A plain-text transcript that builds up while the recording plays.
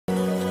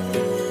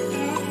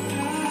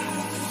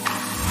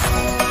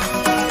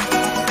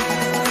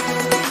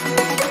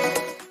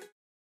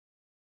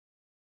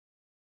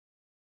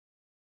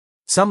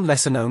Some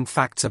lesser-known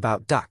facts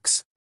about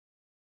ducks.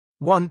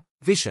 1.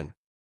 Vision.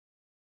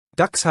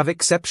 Ducks have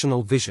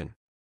exceptional vision.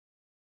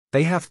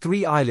 They have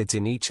 3 eyelids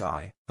in each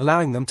eye,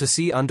 allowing them to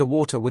see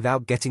underwater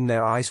without getting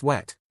their eyes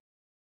wet.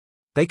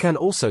 They can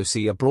also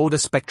see a broader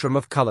spectrum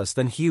of colors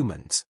than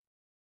humans.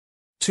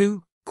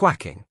 2.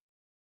 Quacking.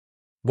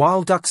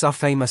 While ducks are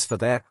famous for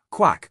their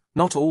quack,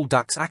 not all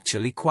ducks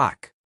actually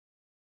quack.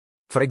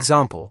 For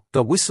example,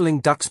 the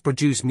whistling ducks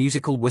produce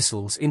musical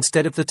whistles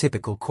instead of the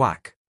typical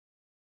quack.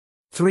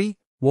 3.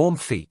 Warm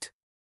feet.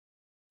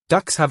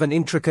 Ducks have an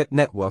intricate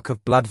network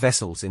of blood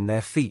vessels in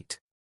their feet.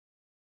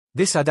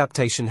 This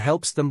adaptation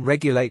helps them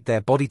regulate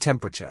their body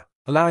temperature,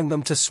 allowing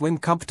them to swim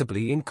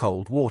comfortably in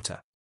cold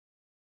water.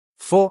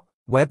 4.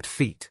 Webbed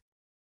feet.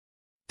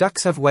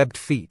 Ducks have webbed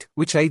feet,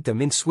 which aid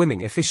them in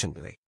swimming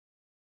efficiently.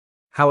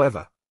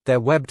 However, their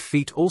webbed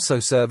feet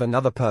also serve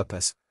another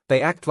purpose.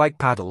 They act like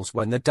paddles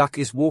when the duck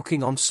is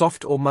walking on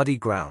soft or muddy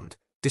ground,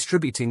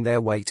 distributing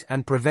their weight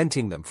and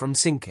preventing them from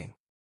sinking.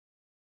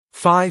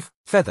 5.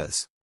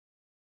 Feathers.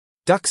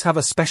 Ducks have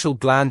a special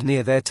gland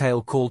near their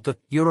tail called the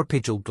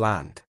uropygial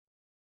gland.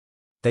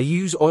 They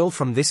use oil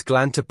from this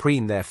gland to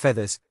preen their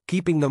feathers,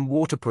 keeping them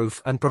waterproof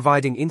and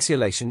providing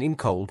insulation in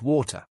cold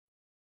water.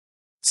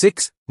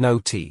 6. No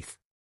teeth.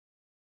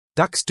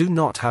 Ducks do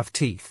not have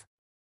teeth.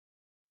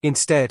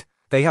 Instead,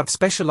 they have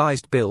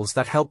specialized bills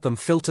that help them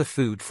filter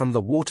food from the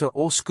water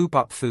or scoop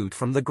up food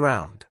from the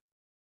ground.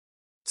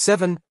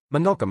 7.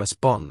 Monogamous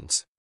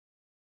bonds.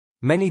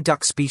 Many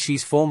duck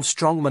species form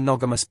strong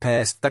monogamous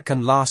pairs that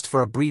can last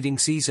for a breeding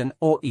season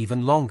or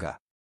even longer.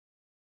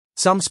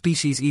 Some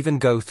species even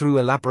go through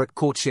elaborate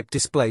courtship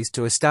displays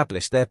to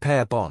establish their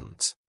pair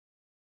bonds.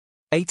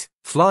 8.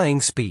 Flying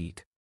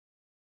speed.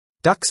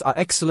 Ducks are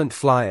excellent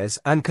flyers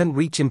and can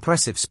reach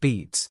impressive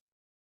speeds.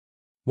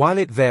 While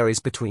it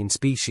varies between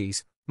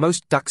species,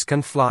 most ducks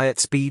can fly at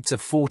speeds of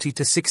 40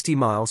 to 60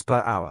 miles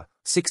per hour,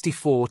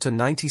 64 to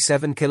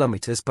 97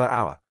 kilometers per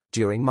hour,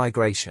 during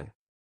migration.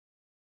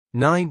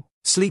 9.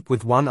 Sleep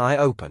with one eye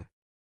open.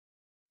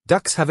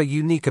 Ducks have a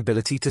unique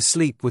ability to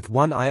sleep with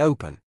one eye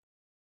open.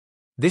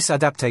 This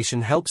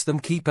adaptation helps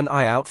them keep an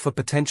eye out for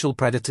potential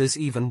predators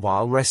even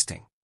while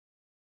resting.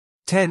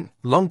 10.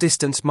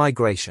 Long-distance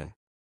migration.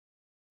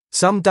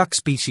 Some duck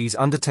species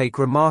undertake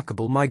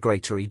remarkable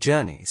migratory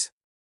journeys.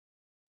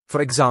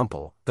 For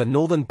example, the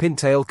northern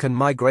pintail can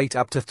migrate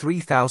up to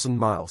 3,000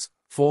 miles,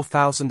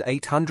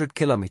 4,800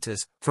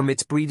 kilometers, from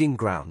its breeding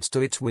grounds to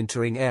its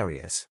wintering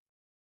areas.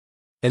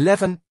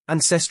 11.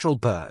 Ancestral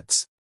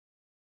birds.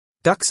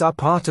 Ducks are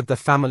part of the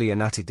family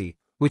Anatidae,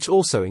 which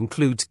also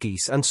includes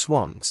geese and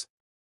swans.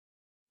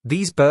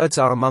 These birds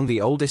are among the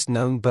oldest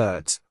known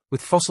birds,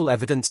 with fossil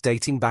evidence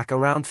dating back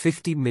around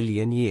 50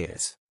 million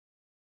years.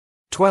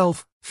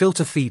 12.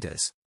 Filter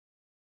feeders.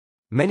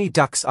 Many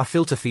ducks are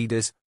filter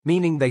feeders,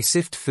 meaning they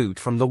sift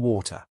food from the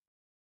water.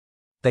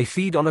 They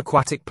feed on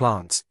aquatic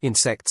plants,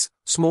 insects,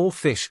 small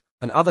fish,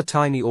 and other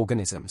tiny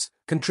organisms,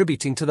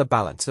 contributing to the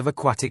balance of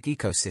aquatic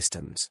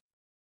ecosystems.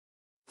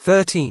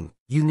 13.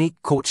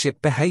 Unique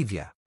courtship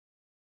behavior.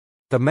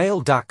 The male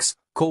ducks,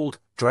 called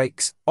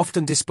drakes,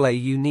 often display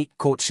unique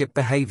courtship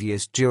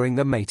behaviors during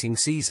the mating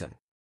season.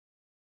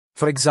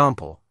 For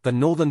example, the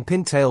northern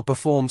pintail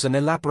performs an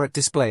elaborate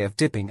display of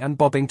dipping and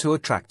bobbing to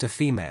attract a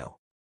female.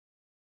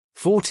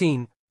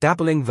 14.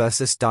 Dabbling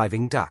versus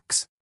diving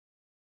ducks.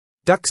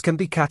 Ducks can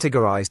be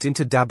categorized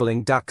into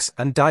dabbling ducks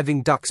and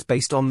diving ducks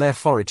based on their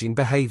foraging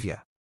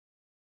behavior.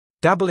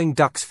 Dabbling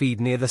ducks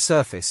feed near the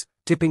surface,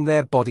 tipping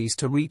their bodies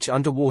to reach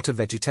underwater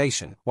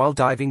vegetation, while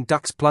diving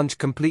ducks plunge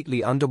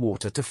completely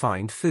underwater to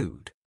find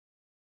food.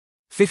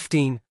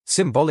 15.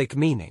 Symbolic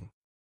meaning.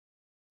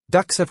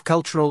 Ducks have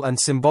cultural and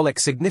symbolic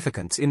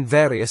significance in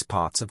various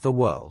parts of the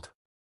world.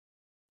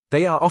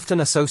 They are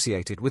often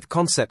associated with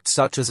concepts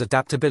such as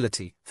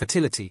adaptability,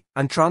 fertility,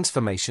 and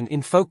transformation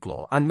in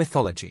folklore and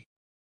mythology.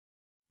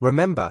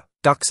 Remember,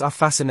 ducks are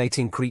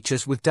fascinating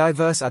creatures with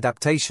diverse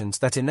adaptations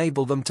that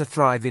enable them to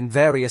thrive in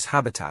various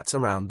habitats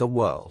around the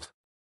world.